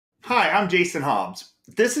Hi, I'm Jason Hobbs.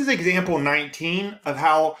 This is example 19 of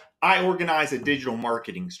how I organize a digital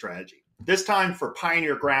marketing strategy. This time for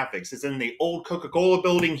Pioneer Graphics. It's in the old Coca-Cola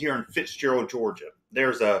building here in Fitzgerald, Georgia.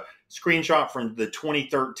 There's a screenshot from the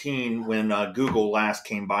 2013 when Google last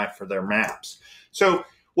came by for their maps. So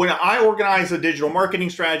when I organize a digital marketing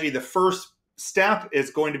strategy, the first step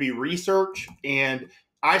is going to be research, and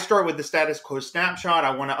I start with the status quo snapshot.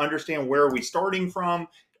 I want to understand where are we starting from.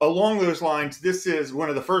 Along those lines, this is one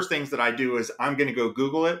of the first things that I do is I'm going to go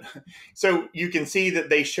Google it. So you can see that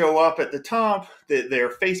they show up at the top, that their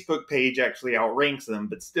Facebook page actually outranks them,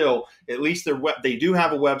 but still, at least they do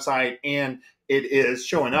have a website and it is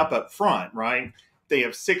showing up front, right? They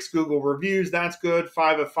have 6 Google reviews. That's good.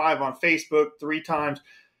 5 of 5 on Facebook, 3 times.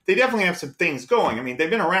 They definitely have some things going. I mean, they've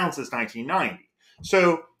been around since 1990.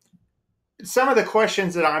 So some of the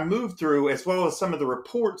questions that I move through, as well as some of the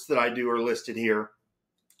reports that I do, are listed here.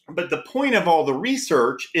 But the point of all the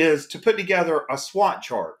research is to put together a SWOT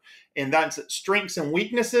chart, and that's strengths and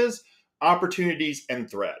weaknesses, opportunities, and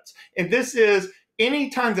threats. And this is any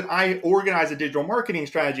time that I organize a digital marketing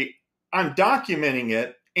strategy, I'm documenting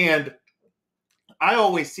it, and I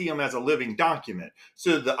always see them as a living document.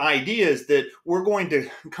 So the idea is that we're going to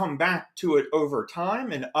come back to it over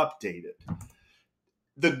time and update it.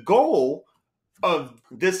 The goal of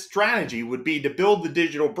this strategy would be to build the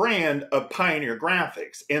digital brand of Pioneer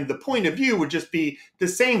Graphics. And the point of view would just be the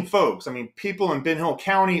same folks. I mean, people in Ben Hill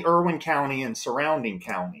County, Irwin County, and surrounding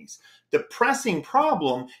counties. The pressing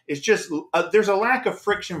problem is just there's a lack of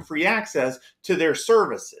friction-free access to their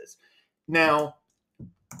services. Now,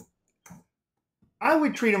 I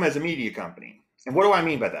would treat them as a media company. And what do I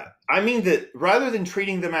mean by that? I mean that rather than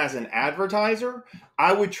treating them as an advertiser,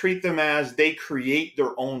 I would treat them as they create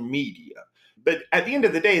their own media. But at the end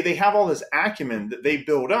of the day, they have all this acumen that they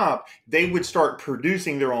build up. They would start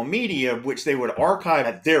producing their own media, which they would archive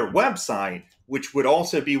at their website, which would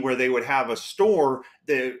also be where they would have a store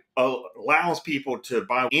that allows people to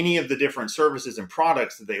buy any of the different services and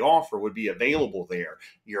products that they offer would be available there.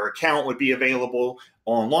 Your account would be available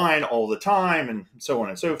online all the time, and so on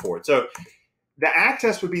and so forth. So the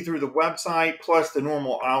access would be through the website plus the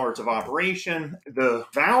normal hours of operation. The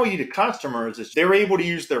value to customers is they're able to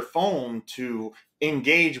use their phone to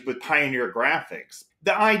engage with Pioneer Graphics.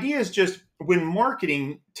 The idea is just when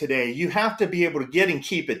marketing today, you have to be able to get and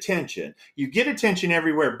keep attention. You get attention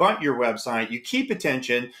everywhere but your website. You keep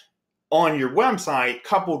attention on your website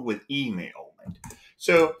coupled with email.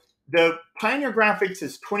 So the Pioneer Graphics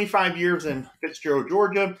is 25 years in Fitzgerald,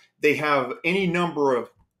 Georgia. They have any number of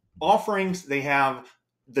offerings. They have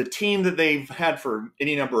the team that they've had for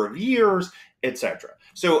any number of years, etc.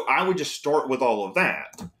 So I would just start with all of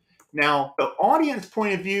that. Now, the audience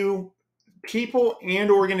point of view, people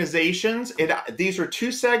and organizations, these are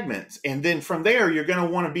 2 segments. And then from there, you're going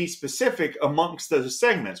to want to be specific amongst those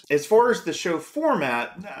segments. As far as the show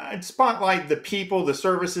format, I'd spotlight the people, the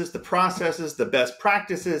services, the processes, the best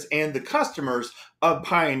practices, and the customers of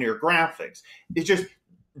Pioneer Graphics. It's just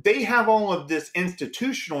they have all of this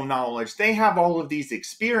institutional knowledge. They have all of these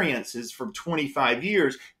experiences from 25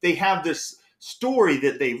 years. They have this story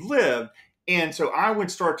that they've lived. And so I would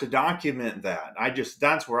start to document that.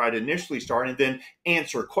 That's where I'd initially start, and then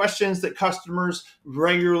answer questions that customers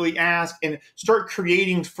regularly ask and start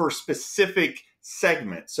creating for specific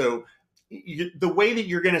segments. So the way that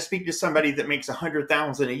you're going to speak to somebody that makes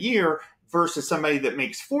 $100,000 a year versus somebody that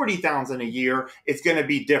makes $40,000 a year, it's going to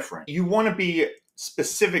be different. You want to be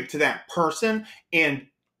specific to that person and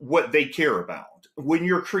what they care about. When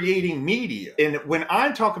you're creating media, and when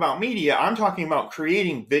I talk about media, I'm talking about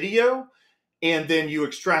creating video, and then you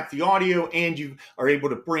extract the audio and you are able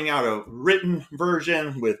to bring out a written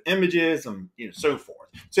version with images and so forth.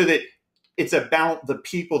 So that it's about the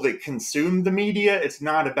people that consume the media. It's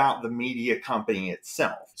not about the media company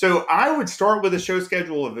itself. So I would start with a show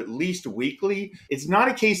schedule of at least weekly. It's not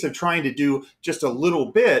a case of trying to do just a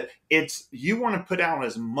little bit. It's you want to put out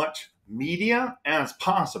as much media as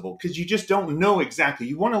possible because you just don't know exactly.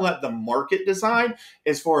 You want to let the market decide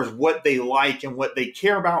as far as what they like and what they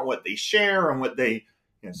care about, what they share, and what they,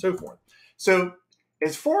 so forth. So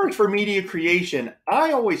as far as for media creation,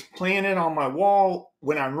 I always plan it on my wall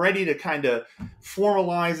when I'm ready to kind of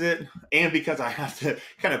formalize it, and because I have to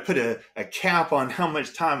kind of put a cap on how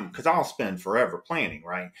much time, because I'll spend forever planning,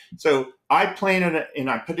 right? So I plan it and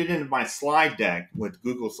I put it into my slide deck with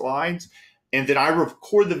Google Slides, and then I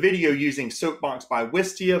record the video using Soapbox by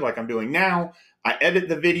Wistia like I'm doing now. I edit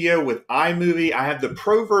the video with iMovie. I have the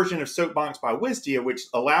pro version of Soapbox by Wistia, which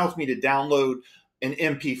allows me to download an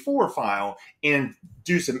MP4 file and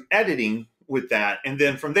do some editing with that. And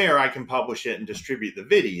then from there, I can publish it and distribute the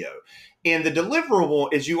video. And the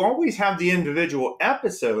deliverable is you always have the individual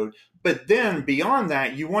episode, but then beyond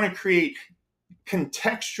that, you want to create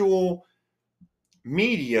contextual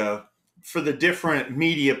media for the different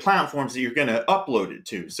media platforms that you're going to upload it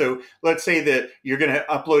to. So let's say that you're going to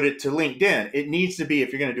upload it to LinkedIn. It needs to be,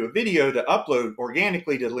 if you're going to do a video to upload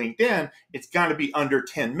organically to LinkedIn, it's got to be under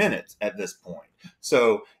 10 minutes at this point.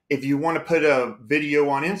 So if you want to put a video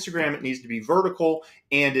on Instagram, it needs to be vertical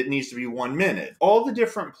and it needs to be 1 minute. All the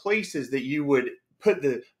different places that you would put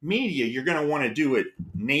the media, you're going to want to do it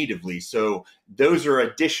natively. So those are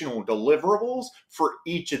additional deliverables for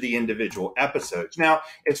each of the individual episodes. Now,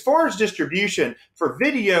 as far as distribution for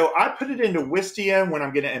video, I put it into Wistia when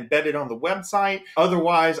I'm going to embed it on the website.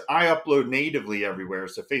 Otherwise, I upload natively everywhere.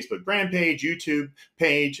 So Facebook brand page, YouTube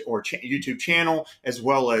page, or YouTube channel, as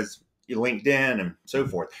well as LinkedIn and so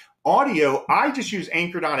forth. Audio, I just use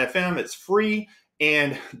anchor.fm. It's free.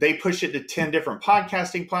 And they push it to 10 different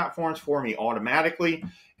podcasting platforms for me automatically.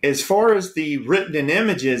 As far as the written and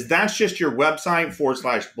images, that's just your website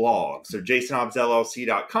 /blog. So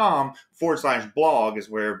jasonhobbsllc.com/blog is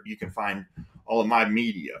where you can find all of my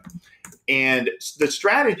media. And the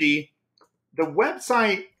strategy, the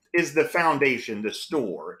website is the foundation, the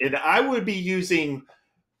store. And I would be using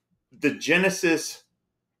the Genesis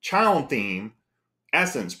child theme,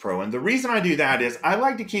 Essence Pro. And the reason I do that is I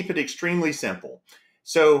like to keep it extremely simple.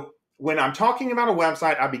 So when I'm talking about a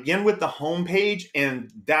website, I begin with the home page, and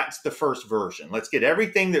that's the first version. Let's get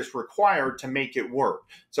everything that's required to make it work.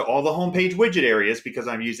 So all the homepage widget areas, because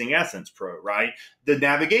I'm using Essence Pro, right? The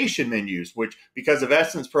navigation menus, which because of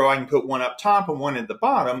Essence Pro, I can put one up top and one at the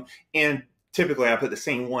bottom. And typically I put the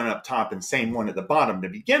same one up top and same one at the bottom to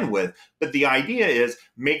begin with. But the idea is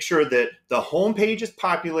make sure that the home page is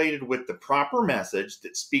populated with the proper message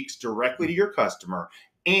that speaks directly to your customer.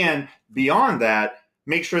 And beyond that,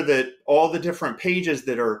 make sure that all the different pages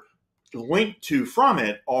that are linked to from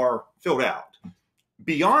it are filled out.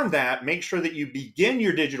 Beyond that, make sure that you begin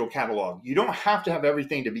your digital catalog. You don't have to have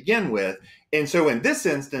everything to begin with. And so in this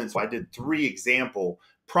instance, I did 3 example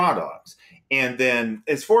products. And then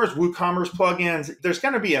as far as WooCommerce plugins, there's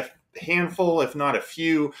going to be a handful, if not a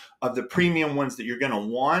few, of the premium ones that you're going to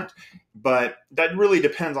want. But that really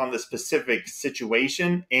depends on the specific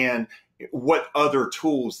situation and what other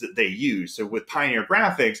tools that they use. So with Pioneer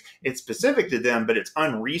Graphics, it's specific to them, but it's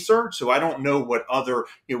unresearched. So I don't know what other,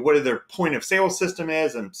 what their point of sale system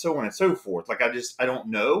is and so on and so forth. Like I don't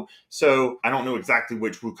know. So I don't know exactly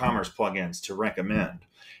which WooCommerce plugins to recommend.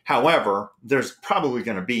 However, there's probably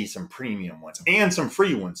going to be some premium ones and some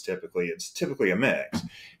free ones typically. It's typically a mix.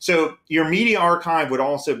 So your media archive would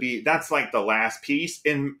also be, that's like the last piece.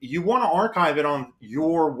 And you want to archive it on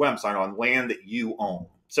your website, on land that you own.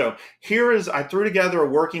 So I threw together a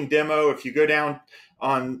working demo. If you go down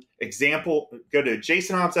on example, go to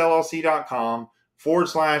jasonhobbsllc.com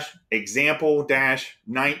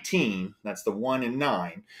 /example-19. That's the 1 and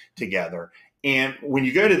 9 together. And when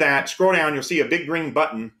you go to that, scroll down, you'll see a big green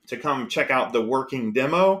button to come check out the working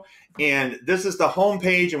demo. And this is the home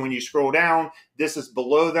page. And when you scroll down, this is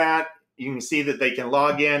below that. You can see that they can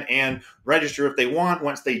log in and register if they want.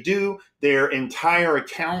 Once they do, their entire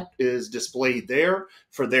account is displayed there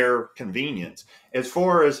for their convenience. As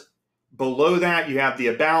far as below that, you have the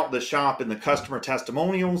about, the shop, and the customer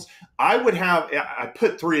testimonials. I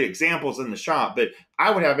put 3 examples in the shop, but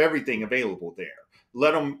I would have everything available there.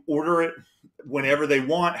 Let them order it whenever they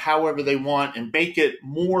want, however they want, and make it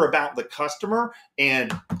more about the customer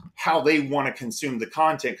and how they want to consume the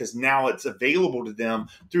content, because now it's available to them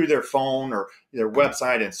through their phone or their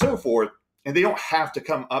website and so forth. And they don't have to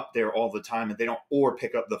come up there all the time, and or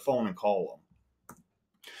pick up the phone and call them.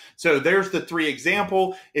 So there's the 3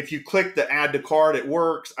 example. If you click the add to cart, it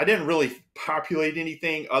works. I didn't really populate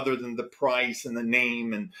anything other than the price and the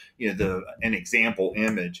name and an example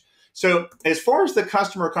image. So as far as the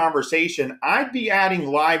customer conversation, I'd be adding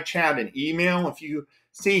live chat and email. If you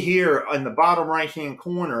see here in the bottom right-hand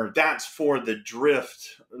corner, that's for the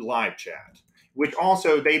Drift live chat, which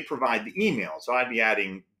also they provide the email. So I'd be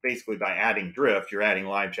adding, basically by adding Drift, you're adding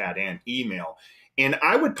live chat and email. And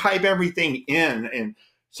I would pipe everything in. And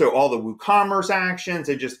so all the WooCommerce actions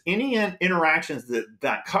and just any interactions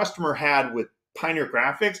that customer had with Pioneer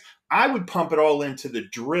Graphics, I would pump it all into the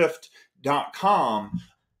drift.com.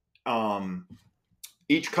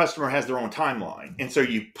 Each customer has their own timeline. And so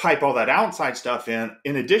you pipe all that outside stuff in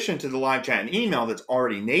addition to the live chat and email that's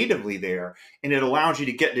already natively there. And it allows you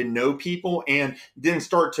to get to know people and then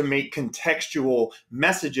start to make contextual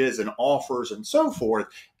messages and offers and so forth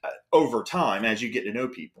over time as you get to know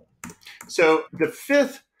people. So the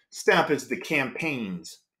 5th step is the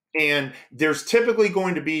campaigns And there's typically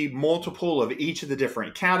going to be multiple of each of the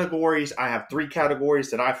different categories. I have 3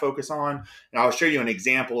 categories that I focus on, and I'll show you an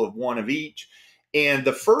example of one of each. And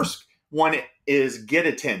the first one is get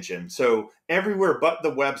attention. So everywhere but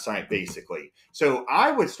the website, basically. So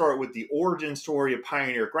I would start with the origin story of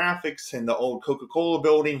Pioneer Graphics and the old Coca-Cola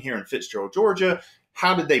building here in Fitzgerald, Georgia.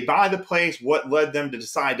 How did they buy the place? What led them to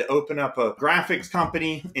decide to open up a graphics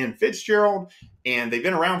company in Fitzgerald? And they've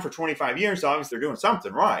been around for 25 years, so obviously they're doing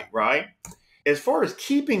something right, right? As far as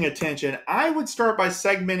keeping attention, I would start by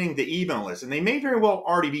segmenting the email list, and they may very well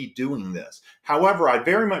already be doing this. However, I'd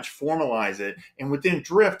very much formalize it, and within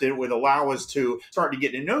Drift, it would allow us to start to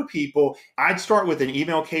get to know people. I'd start with an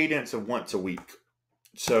email cadence of once a week.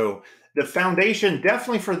 So the foundation,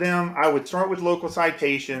 definitely for them, I would start with local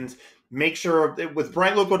citations. Make sure with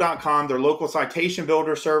brightlocal.com, their local citation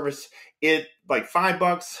builder service, it like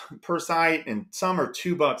 $5 per site, and some are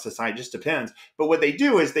 $2 a site, just depends. But what they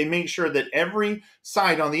do is they make sure that every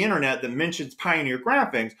site on the internet that mentions Pioneer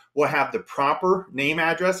Graphics will have the proper name,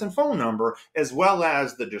 address, and phone number, as well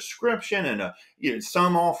as the description. And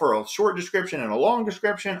some offer a short description and a long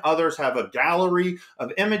description. Others have a gallery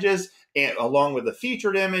of images and along with a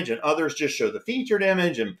featured image, and others just show the featured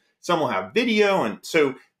image, and some will have video. And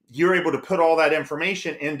so you're able to put all that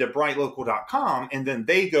information into brightlocal.com, and then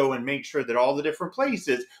they go and make sure that all the different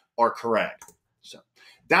places are correct. So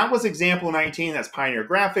that was example 19. That's Pioneer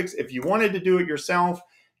Graphics. If you wanted to do it yourself,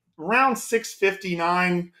 around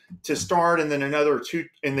 $659 to start, and then another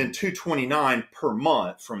 $229 per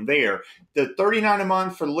month from there. The $39 a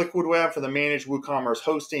month for Liquid Web for the managed WooCommerce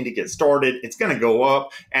hosting to get started. It's going to go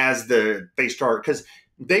up as they start, because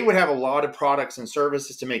they would have a lot of products and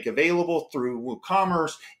services to make available through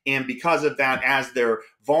WooCommerce. And because of that, as their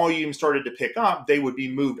volume started to pick up, they would be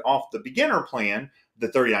moved off the beginner plan, the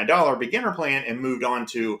 $39 beginner plan, and moved on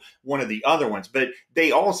to one of the other ones. But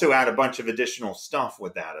they also add a bunch of additional stuff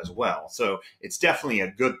with that as well. So it's definitely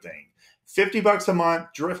a good thing. $50 a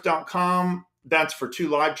month, drift.com. That's for 2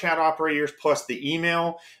 live chat operators plus the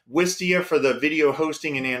email. Wistia for the video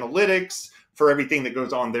hosting and analytics for everything that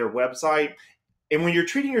goes on their website. And when you're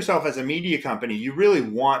treating yourself as a media company, you really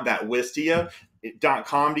want that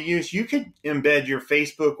Wistia.com to use. You could embed your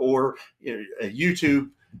Facebook or a YouTube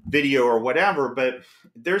video or whatever, but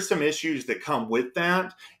there's some issues that come with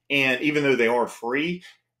that. And even though they are free,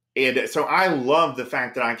 and so I love the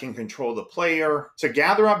fact that I can control the player. So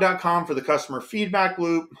gatherup.com for the customer feedback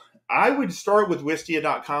loop. I would start with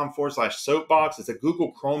wistia.com/soapbox. It's a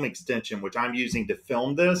Google Chrome extension, which I'm using to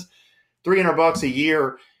film this. $300 a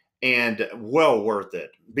year. And well worth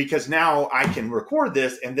it, because now I can record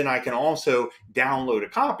this, and then I can also download a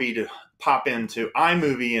copy to pop into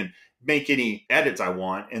iMovie and make any edits I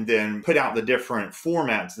want, and then put out the different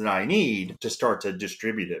formats that I need to start to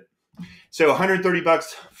distribute it. So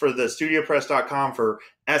 $130 for the studiopress.com for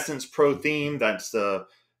Essence Pro theme. That's the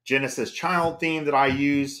Genesis Child theme that I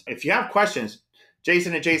use. If you have questions,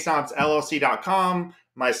 Jason at jsnobsllc.com,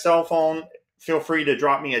 my cell phone, feel free to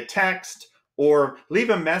drop me a text. Or leave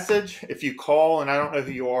a message. If you call and I don't know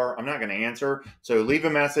who you are, I'm not going to answer. So leave a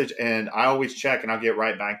message, and I always check, and I'll get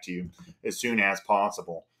right back to you as soon as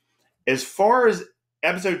possible. As far as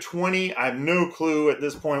episode 20, I have no clue at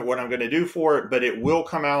this point what I'm going to do for it, but it will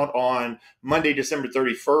come out on Monday, December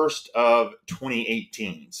 31st of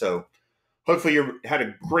 2018. So hopefully you had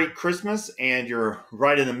a great Christmas, and you're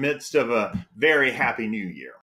right in the midst of a very happy new year.